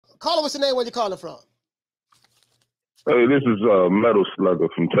Caller, what's your name? Where you calling from? Hey, this is Metal Slugger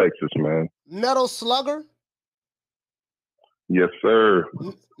from Texas, man. Metal Slugger? Yes, sir.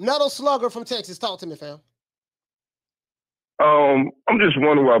 Metal Slugger from Texas. Talk to me, fam. I'm just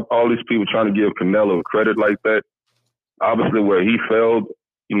wondering why all these people trying to give Canelo credit like that. Obviously, where he failed,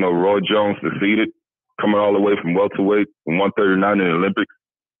 you know, Roy Jones defeated, coming all the way from welterweight from 139 in the Olympics.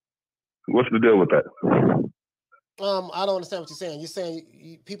 What's the deal with that? I don't understand what you're saying. You're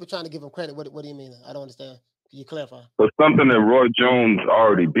saying people trying to give him credit. What do you mean? I don't understand. Can you clarify? But something that Roy Jones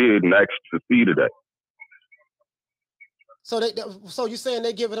already did and actually succeeded at. So you're saying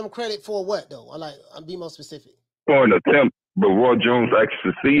they giving him credit for what though? I'll be more specific. For an attempt, but Roy Jones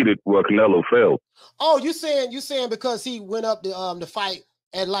actually succeeded where Canelo failed. Oh, you saying because he went up the fight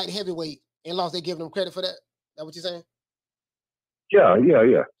at light heavyweight and lost, they giving him credit for that? That what you're saying? Yeah.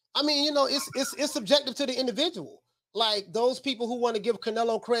 I mean, you know, it's subjective to the individual. Like those people who want to give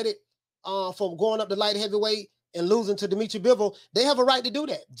Canelo credit for going up the light heavyweight and losing to Dimitri Bivol, they have a right to do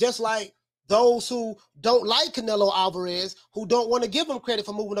that. Just like those who don't like Canelo Alvarez, who don't want to give him credit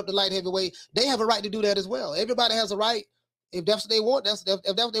for moving up the light heavyweight, they have a right to do that as well. Everybody has a right. If that's what they want, if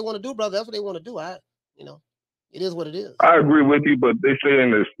that's what they want to do, brother, that's what they want to do. You know, it is what it is. I agree with you, but they're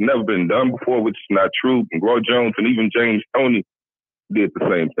saying it's never been done before, which is not true. And Roy Jones and even James Toney did the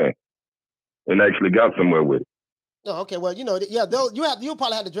same thing and actually got somewhere with it. No, okay, well, you know, yeah, you'll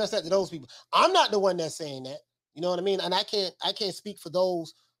probably have to address that to those people. I'm not the one that's saying that. You know what I mean? And I can't speak for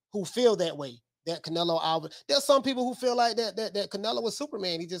those who feel that way. That Canelo Alvarez. There's some people who feel like that Canelo was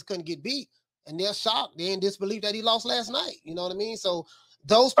Superman. He just couldn't get beat, and they're shocked. They're in disbelief that he lost last night. You know what I mean? So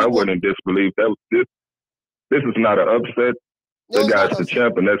those people. I wasn't in disbelief. This is not an upset. No, the guy's the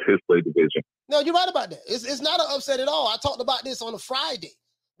champ, and that's his weight division. No, you're right about that. It's not an upset at all. I talked about this on a Friday.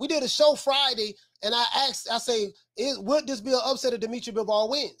 We did a show Friday, and I say, would this be an upset if Dimitri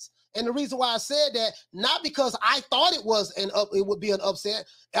Bivol wins? And the reason why I said that, not because I thought it would be an upset.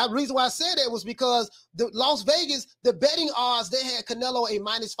 The reason why I said that was because the Las Vegas, the betting odds, they had Canelo a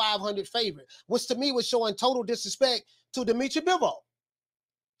 -500 favorite, which to me was showing total disrespect to Dimitri Bivol.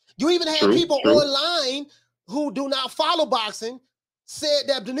 You even had people online who do not follow boxing said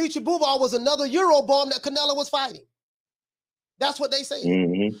that Dimitri Bivol was another EuroBum that Canelo was fighting. That's what they say.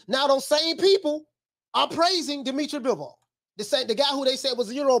 Mm-hmm. Now those same people are praising Dimitri Bivol. The guy who they said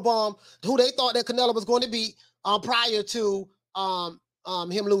was a EuroBum, who they thought that Canelo was going to beat prior to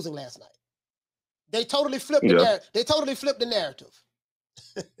him losing last night. They totally flipped the narrative. They totally flipped the narrative.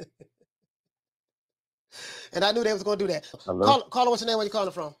 And I knew they was going to do that. Caller, what's your name? Where you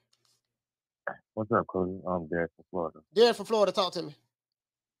calling from? What's up, Cody? I'm Derek from Florida. Derek from Florida, talk to me.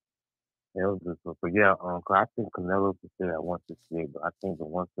 Yeah, it was good. So yeah, I think Canelo could stay at 168, but I think the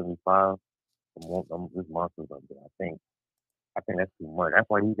 175, this monster's up there. I think that's too much. That's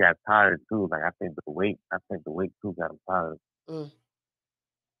why he got tired too. Like I think the weight too got him tired. Mm.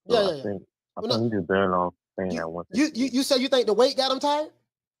 So I think he just better off staying at 168. You say you think the weight got him tired?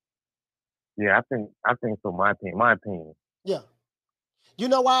 Yeah, I think so. My opinion. Yeah. You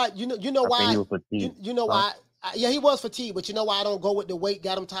know why? You know why? He was fatigued. You know why? Yeah, he was fatigued, but you know why I don't go with the weight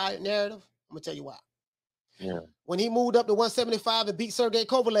got him tired narrative? I'm gonna tell you why. Yeah. When he moved up to 175 and beat Sergey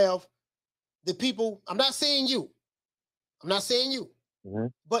Kovalev, the people, I'm not saying you, mm-hmm.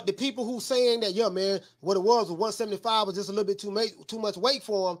 but the people who saying that, yeah, man, what it was 175 was just a little bit too much weight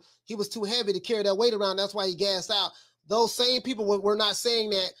for him. He was too heavy to carry that weight around. That's why he gassed out. Those same people were not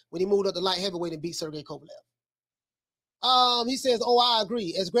saying that when he moved up to light heavyweight and beat Sergey Kovalev. He says, oh, I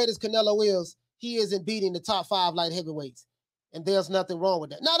agree. As great as Canelo is, he isn't beating the top 5 light heavyweights. And there's nothing wrong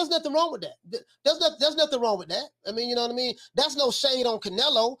with that. No, there's nothing wrong with that. There's nothing wrong with that. I mean, you know what I mean? That's no shade on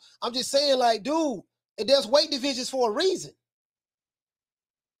Canelo. I'm just saying, like, dude, there's weight divisions for a reason.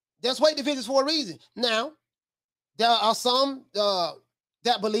 There's weight divisions for a reason. Now, there are some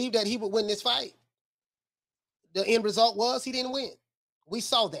that believe that he would win this fight. The end result was he didn't win. We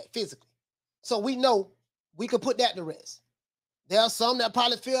saw that physically. So we know we could put that to rest. There are some that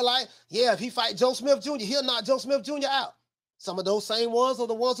probably feel like, yeah, if he fight Joe Smith Jr., he'll knock Joe Smith Jr. out. Some of those same ones are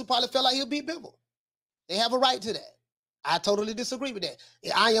the ones who probably feel like he'll beat Bivol. They have a right to that. I totally disagree with that.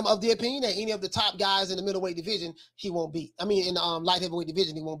 I am of the opinion that any of the top guys in the middleweight division, he won't beat. I mean, in the light heavyweight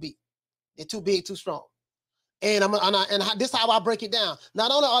division, he won't beat. They're too big, too strong. And this is how I break it down.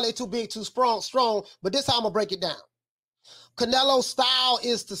 Not only are they too big, too strong, but this is how I'm going to break it down. Canelo's style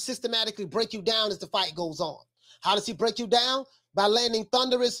is to systematically break you down as the fight goes on. How does he break you down? By landing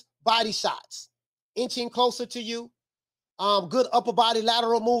thunderous body shots, inching closer to you, good upper body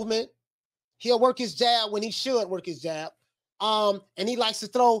lateral movement. He'll work his jab when he should work his jab. And he likes to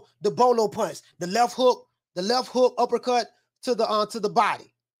throw the bolo punch, the left hook uppercut to the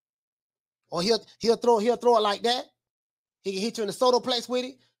body. or he'll throw it like that. He can hit you in the sotoplex with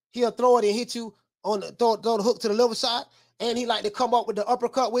it. He'll throw it and hit you on the throw the hook to the liver shot, and he like to come up with the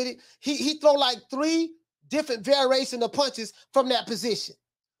uppercut with it. He throw like 3 different variations of punches from that position.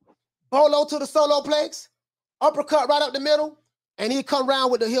 Bolo to the soloplex, uppercut right up the middle, and he'll come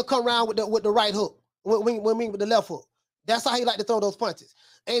around with the right hook with the left hook. That's how he like to throw those punches.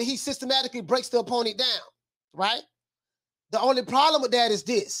 And he systematically breaks the opponent down, right? The only problem with that is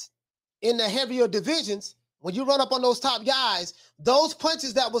this. In the heavier divisions, when you run up on those top guys, those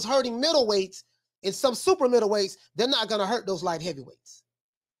punches that was hurting middleweights and some super middleweights, they're not going to hurt those light heavyweights.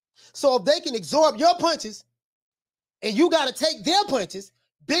 So if they can absorb your punches and you got to take their punches,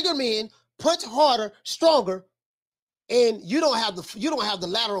 bigger men punch harder, stronger, and you don't have the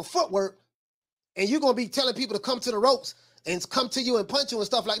lateral footwork, and you're going to be telling people to come to the ropes and come to you and punch you and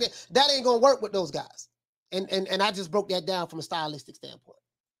stuff like that. That ain't going to work with those guys. And I just broke that down from a stylistic standpoint.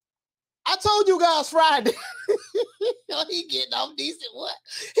 I told you guys Friday. He getting off decent, what?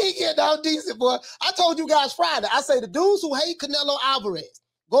 He getting off decent, boy. I told you guys Friday. I say the dudes who hate Canelo Alvarez,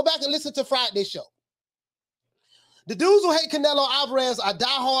 go back and listen to Friday's show. The dudes who hate Canelo Alvarez are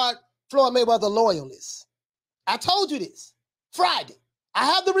diehard Floyd Mayweather loyalists. I told you this Friday. I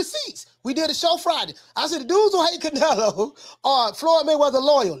have the receipts. We did a show Friday. I said the dudes who hate Canelo are Floyd Mayweather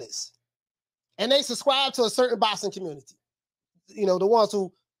loyalists. And they subscribe to a certain boxing community. You know, the ones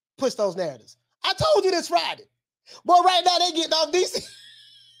who push those narratives. I told you this Friday. But right now they getting off decent.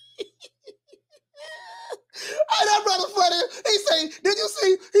 Hey, that brother funny. He say, did you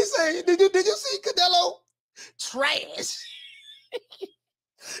see? He say, did you see Canelo? Trash.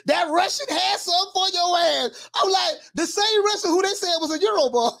 That Russian had something for your ass. I'm like, the same Russian who they said was a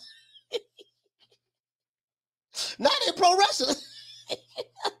EuroBum. Not in pro wrestling.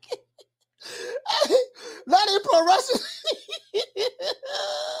 Not in pro wrestling.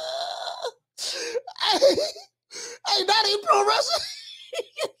 Hey, not in pro wrestling.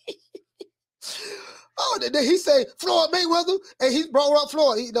 Oh, then he say Floyd Mayweather, and he brought up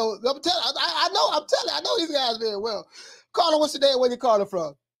Floyd. You know, I'm telling, I know these guys very well. Caller, what's your name? Where you calling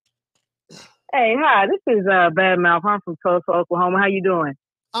from? Hey, hi. This is Badmouth. I'm from Tulsa, Oklahoma. How you doing?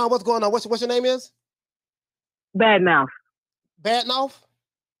 What's going on? What's your name is? Badmouth. Badmouth?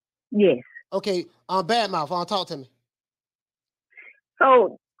 Yes. Okay. Badmouth. Talk to me.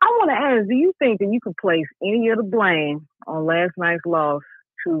 So I want to ask, do you think that you could place any of the blame on last night's loss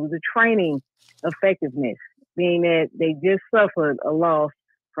to the training effectiveness, being that they just suffered a loss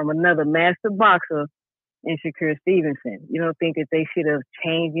from another master boxer in Shakur Stevenson? You don't think that they should have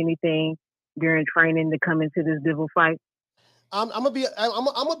changed anything during training to come into this Bivol fight? I'm gonna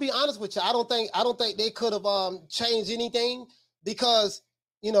be honest with you. I don't think they could have changed anything, because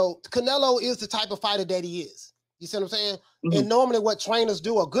you know Canelo is the type of fighter that he is. You see what I'm saying? Mm-hmm. And normally what trainers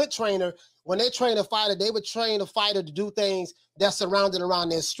do, a good trainer, when they train a fighter, they would train a fighter to do things that's surrounded around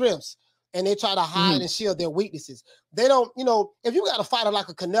their strengths, and they try to hide and shield their weaknesses. They don't, you know, if you got a fighter like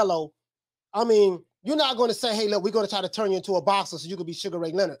a Canelo, I mean, you're not going to say, hey, look, we're going to try to turn you into a boxer so you can be Sugar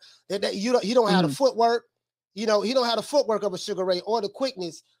Ray Leonard. He don't have the footwork. You know, he don't have the footwork of a Sugar Ray or the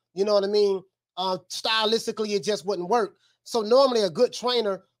quickness. You know what I mean? Stylistically, it just wouldn't work. So normally a good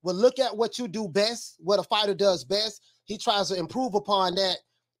trainer will look at what you do best, what a fighter does best. He tries to improve upon that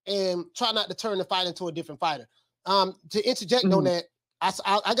and try not to turn the fight into a different fighter. To interject on that,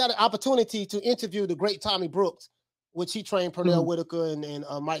 I got an opportunity to interview the great Tommy Brooks, which he trained Pernell Whitaker and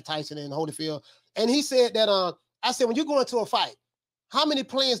Mike Tyson and Holyfield. And he said that, I said, when you go into a fight, how many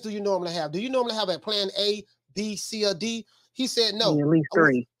plans do you normally have? Do you normally have a plan A, B, C, or D? He said, no. At least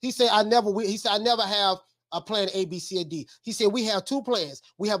 3. He said, I never have a plan A, B, C, or D. He said, we have 2 plans.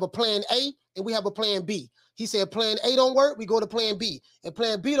 We have a plan A and we have a plan B. He said, plan A don't work, we go to plan B. And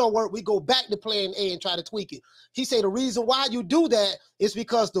plan B don't work, we go back to plan A and try to tweak it. He said, the reason why you do that is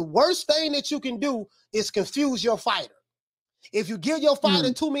because the worst thing that you can do is confuse your fighter. If you give your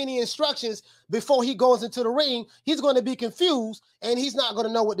fighter too many instructions before he goes into the ring, he's going to be confused and he's not going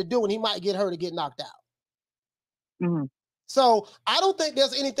to know what to do, and he might get hurt or get knocked out. So I don't think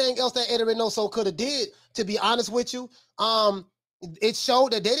there's anything else that Eddie Reynoso could have did, to be honest with you. It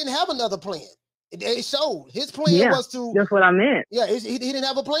showed that they didn't have another plan. It showed his plan was to. That's what I meant. Yeah, he didn't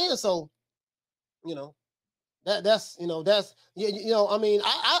have a plan. So, you know, that's you know, I mean,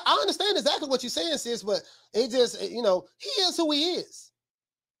 I understand exactly what you're saying, sis, but it just, you know, he is who he is.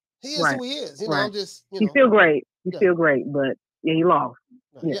 He is who he is. You know, I'm just, you know. He's still great. He's still great, but yeah, he lost.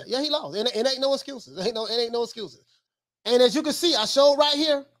 Yeah, he lost. And it ain't no excuses. It ain't no excuses. And as you can see, I showed right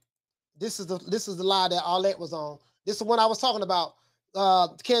here. This is the lie that Arlette was on. This is the one I was talking about.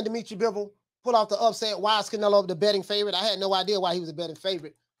 Can Dimitri Bivol pull off the upset? Why is Canelo the betting favorite? I had no idea why he was a betting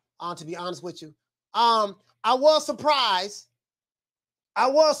favorite. to be honest with you. I was surprised. I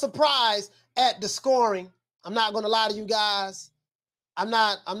was surprised at the scoring. I'm not going to lie to you guys. I'm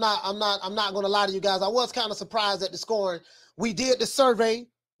not going to lie to you guys. I was kind of surprised at the scoring. We did the survey.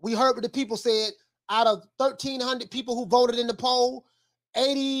 We heard what the people said. Out of 1,300 people who voted in the poll,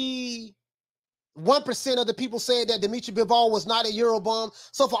 81% of the people said that Dimitri Bivol was not a EuroBum.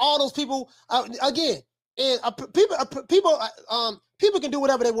 So for all those people, again, and people can do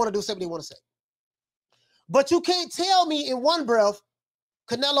whatever they want to do, say what they want to say. But you can't tell me in one breath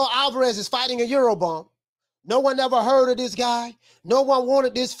Canelo Alvarez is fighting a EuroBum. No one ever heard of this guy. No one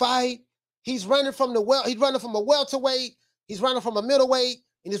wanted this fight. He's running from he's running from a welterweight, he's running from a middleweight,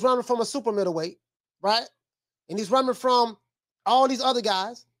 and he's running from a super middleweight, right? And he's running from all these other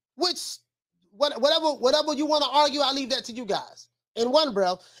guys, which whatever you want to argue, I'll leave that to you guys. In one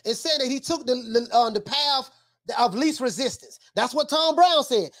breath, and said that he took the path of least resistance. That's what Tom Brown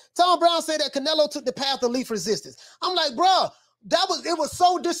said. Tom Brown said that Canelo took the path of least resistance. I'm like, bro, it was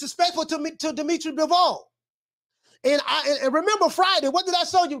so disrespectful to Dimitri Bivol. And remember Friday, what did I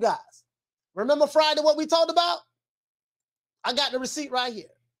show you guys? Remember Friday what we talked about? I got the receipt right here.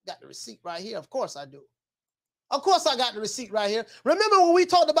 Got the receipt right here. Of course I do. Of course I got the receipt right here. Remember when we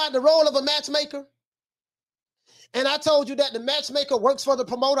talked about the role of a matchmaker? And I told you that the matchmaker works for the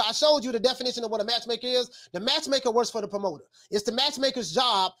promoter. I showed you the definition of what a matchmaker is. The matchmaker works for the promoter. It's the matchmaker's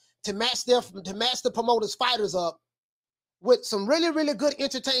job to match the promoter's fighters up with some really, really good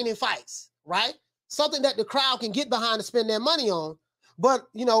entertaining fights, right? Something that the crowd can get behind and spend their money on. But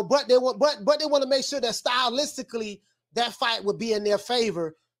they want to make sure that stylistically that fight would be in their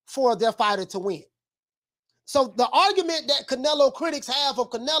favor for their fighter to win. So the argument that Canelo critics have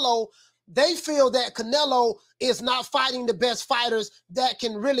of Canelo, they feel that Canelo is not fighting the best fighters that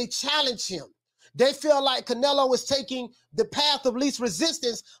can really challenge him. They feel like Canelo is taking the path of least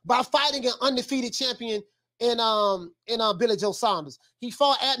resistance by fighting an undefeated champion in Billy Joe Saunders. He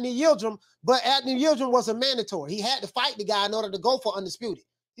fought Anthony Yildirim, but Anthony Yildirim was a mandatory. He had to fight the guy in order to go for undisputed.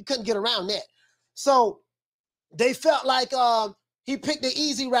 He couldn't get around that. So they felt like he picked the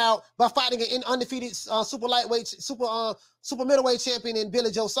easy route by fighting an undefeated super middleweight champion in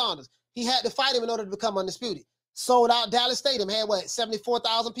Billy Joe Saunders. He had to fight him in order to become undisputed. Sold out Dallas Stadium, had what,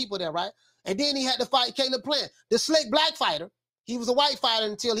 74,000 people there, right? And then he had to fight Caleb Plant, the slick black fighter. He was a white fighter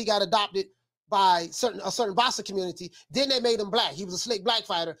until he got adopted by a certain boxer community. Then they made him black. He was a slick black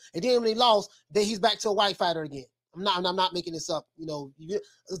fighter. And then when he lost, then he's back to a white fighter again. I'm not making this up. You know,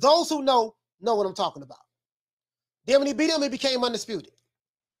 those who know what I'm talking about. Then when he beat him, he became undisputed.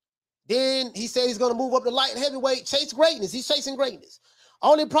 Then he said he's going to move up to light heavyweight, chase greatness. He's chasing greatness.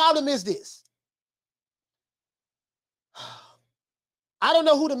 Only problem is this. I don't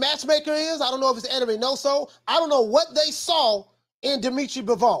know who the matchmaker is. I don't know if it's Eddie Reynoso. I don't know what they saw in Dimitri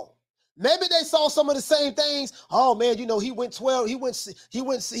Bivol. Maybe they saw some of the same things. Oh man, you know, he went 12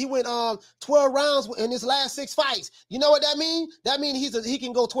 rounds in his last 6 fights. You know what that means? That means he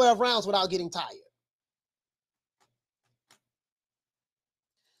can go 12 rounds without getting tired.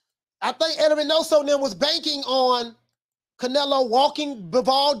 I think Eddie Reynoso then was banking on Canelo walking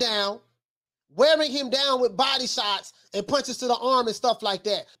Bivol down, wearing him down with body shots and punches to the arm and stuff like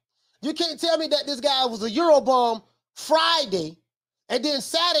that. You can't tell me that this guy was a EuroBum Friday, and then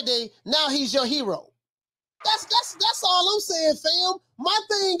Saturday, now he's your hero. That's all I'm saying, fam. My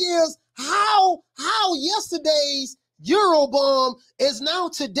thing is how yesterday's EuroBum is now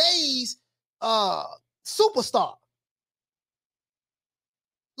today's superstar.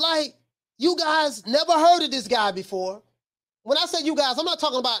 Like, you guys never heard of this guy before. When I say you guys, I'm not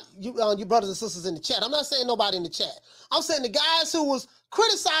talking about you brothers and sisters in the chat. I'm not saying nobody in the chat. I'm saying the guys who was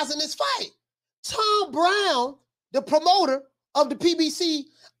criticizing this fight. Tom Brown, the promoter of the PBC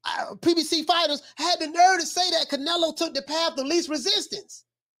fighters, had the nerve to say that Canelo took the path of least resistance.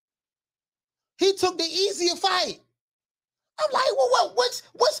 He took the easier fight. I'm like, well, what's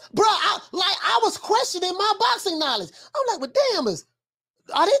bro? I was questioning my boxing knowledge. I'm like, well, damn,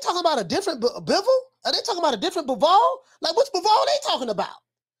 are they talking about a different Bivol? Are they talking about a different Bivol? Like, which Bivol are they talking about?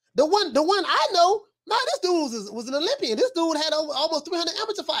 The one I know. Nah, this dude was an Olympian. This dude had almost 300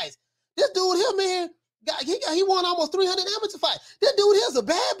 amateur fights. This dude here, man, he won almost 300 amateur fights. This dude here's a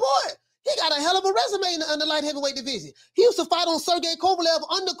bad boy. He got a hell of a resume in the light heavyweight division. He used to fight on Sergey Kovalev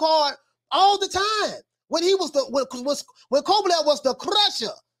undercard all the time. When Kovalev was the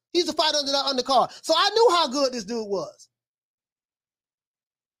crusher, he used to fight under that undercard. So I knew how good this dude was.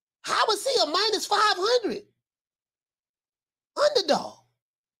 How was he a minus 500 underdog?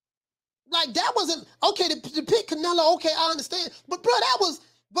 Like, that wasn't okay to pick Canelo. Okay, I understand, but bro, that was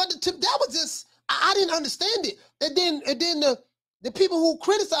just I didn't understand it. And then The people who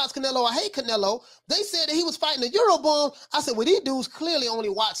criticize Canelo or hate Canelo, they said that he was fighting the EuroBum. I said, well, these dudes clearly only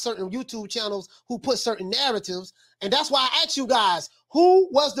watch certain YouTube channels who put certain narratives. And that's why I asked you guys, who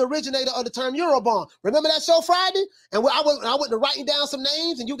was the originator of the term EuroBum? Remember that show Friday? And I went to writing down some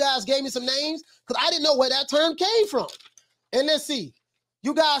names, and you guys gave me some names because I didn't know where that term came from. And let's see.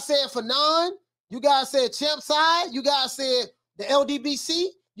 You guys said Fanon. You guys said Champ Side. You guys said the LDBC.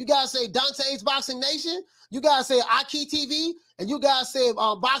 You guys say Dante's Boxing Nation. You guys said Aki TV. And you guys said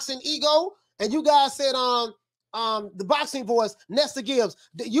Boxing Ego. And you guys said the Boxing Voice, Nesta Gibbs.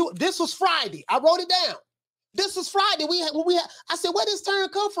 This was Friday. I wrote it down. This was Friday. I said, where this term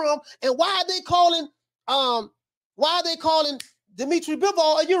come from? And why are they calling Dimitri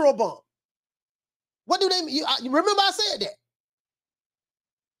Bivol a EuroBum? What do they mean? You remember I said that?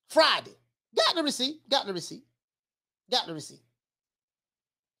 Friday. Got the receipt. Got the receipt. Got the receipt.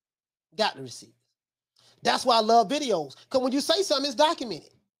 Got the receipt. That's why I love videos. Because when you say something, it's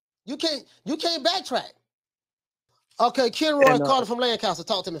documented. You can't backtrack. Okay, Kenroy Carter from Lancaster.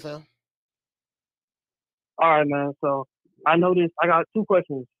 Talk to me, fam. All right, man. So I noticed I got two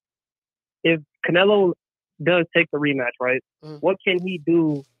questions. If Canelo does take the rematch, right? What can he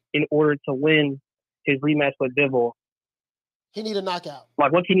do in order to win his rematch with Bivol? He need a knockout.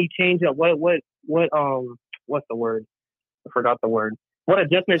 Like, what can he change up? What's the word? I forgot the word. What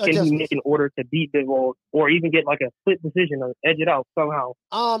adjustments can he make in order to beat Bivol, or even get like a split decision or edge it out somehow?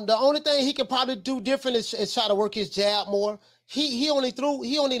 The only thing he could probably do different is try to work his jab more. He only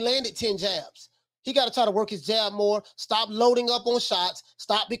landed 10 jabs. He got to try to work his jab more. Stop loading up on shots.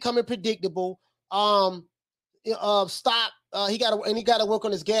 Stop becoming predictable. He got to work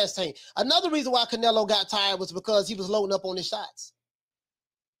on his gas tank. Another reason why Canelo got tired was because he was loading up on his shots.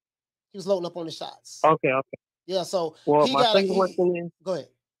 Okay. Yeah, so well, my second question is, go ahead.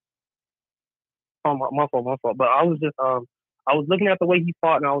 Oh, my fault. But I was just I was looking at the way he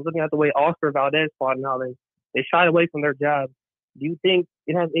fought, and I was looking at the way Oscar Valdez fought, and how they shied away from their jab. Do you think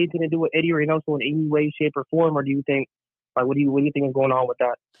it has anything to do with Eddie Reynoso in any way, shape, or form, or do you think, like, what do you think is going on with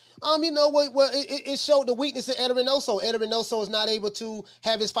that? You know what? Well, it showed the weakness in Eddie Reynoso. Eddie Reynoso is not able to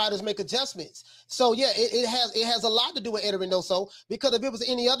have his fighters make adjustments. So yeah, it has a lot to do with Eddie Reynoso, because if it was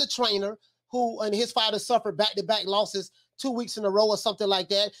any other trainer who and his fighters suffered back-to-back losses 2 weeks in a row or something like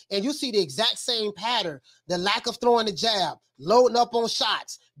that, and you see the exact same pattern, the lack of throwing the jab, loading up on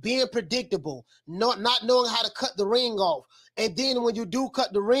shots, being predictable, not knowing how to cut the ring off. And then when you do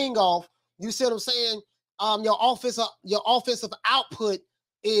cut the ring off, you see what I'm saying? Your offensive output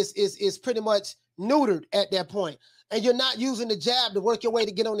is pretty much neutered at that point. And you're not using the jab to work your way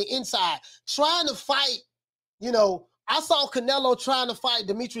to get on the inside. Trying to fight, I saw Canelo trying to fight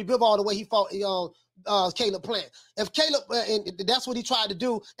Dimitri Bivol the way he fought Caleb Plant. If Caleb, and that's what he tried to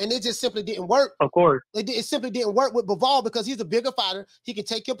do, and it just simply didn't work. Of course. It simply didn't work with Bivol because he's a bigger fighter. He can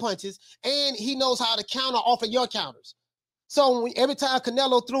take your punches, and he knows how to counter off of your counters. So every time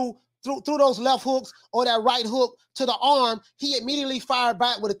Canelo threw those left hooks or that right hook to the arm, he immediately fired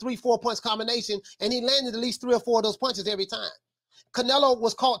back with a 3-4 punch combination, and he landed at least 3 or 4 of those punches every time. Canelo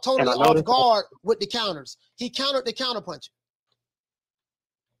was caught totally off guard with the counters. He countered the counter punch.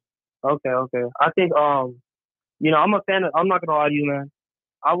 Okay. I think, I'm a fan of, I'm not going to lie to you, man.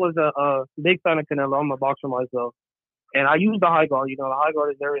 I was a big fan of Canelo. I'm a boxer myself. And I use the high guard. The high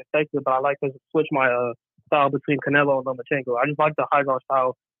guard is very effective, but I like to switch my style between Canelo and Lomachenko. I just like the high guard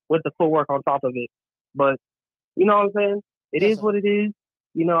style with the footwork on top of it. But, you know what I'm saying? It is what it is.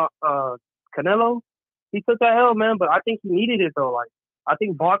 Canelo, he took that L, man, but I think he needed it, though. Like, I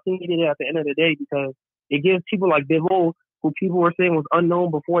think boxing needed it at the end of the day because it gives people like Bivol, who people were saying was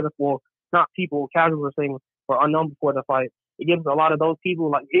unknown before the not people, casuals were saying were unknown before the fight. It gives a lot of those people,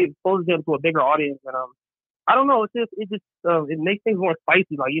 like, it exposes them to a bigger audience. And I don't know, it makes things more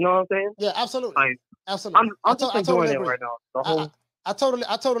spicy, like, you know what I'm saying? Yeah, absolutely. Like, absolutely. I'm just enjoying it right now. I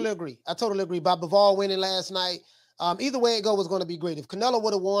totally agree. By Bivol winning last night. Either way it go was going to be great. If Canelo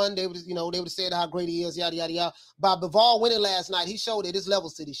would have won, they would have said how great he is, yada yada yada. By Bivol winning last night, he showed that there's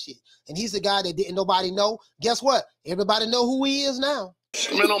levels to this shit, and he's the guy that didn't nobody know. Guess what? Everybody know who he is now.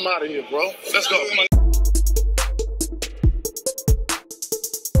 Man, I'm out of here, bro. Let's go.